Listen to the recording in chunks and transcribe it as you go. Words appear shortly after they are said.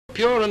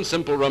pure and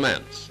simple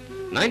romance.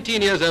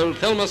 19 years old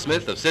Thelma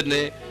Smith of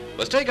Sydney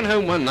was taken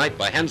home one night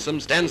by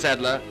Hansom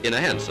Sadler in a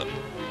Hansom.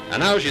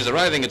 And now she's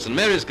arriving at St.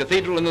 Mary's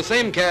Cathedral in the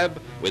same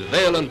cab with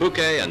veil and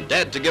bouquet and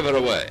Dad to give her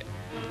away.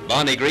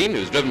 Barney Green,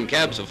 who's driven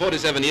cabs for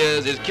 47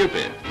 years, is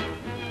Cupid.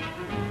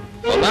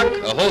 For luck,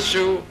 a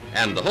horseshoe,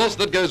 and the horse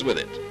that goes with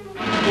it.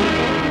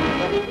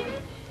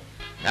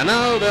 And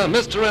now they're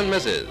Mr. and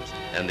Mrs.,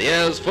 and the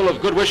air's full of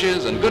good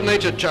wishes and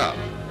good-natured chaff.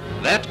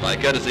 That by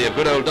courtesy of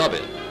good old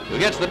Dobbin, who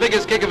gets the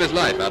biggest kick of his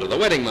life out of the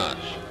wedding march.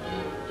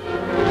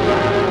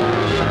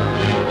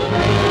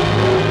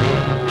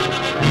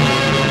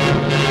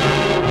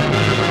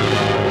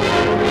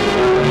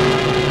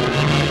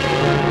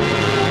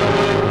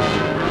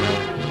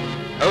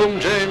 Home,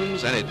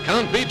 James, and it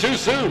can't be too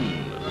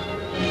soon.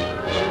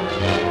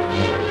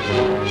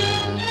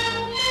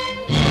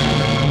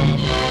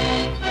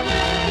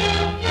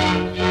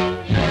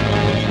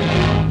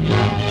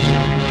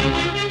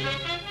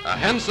 A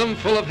Hansom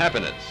full of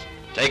happiness.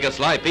 Take a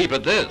sly peep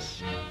at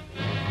this.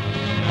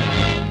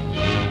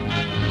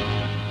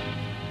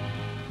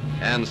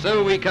 And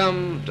so we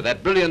come to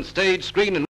that brilliant stage screen and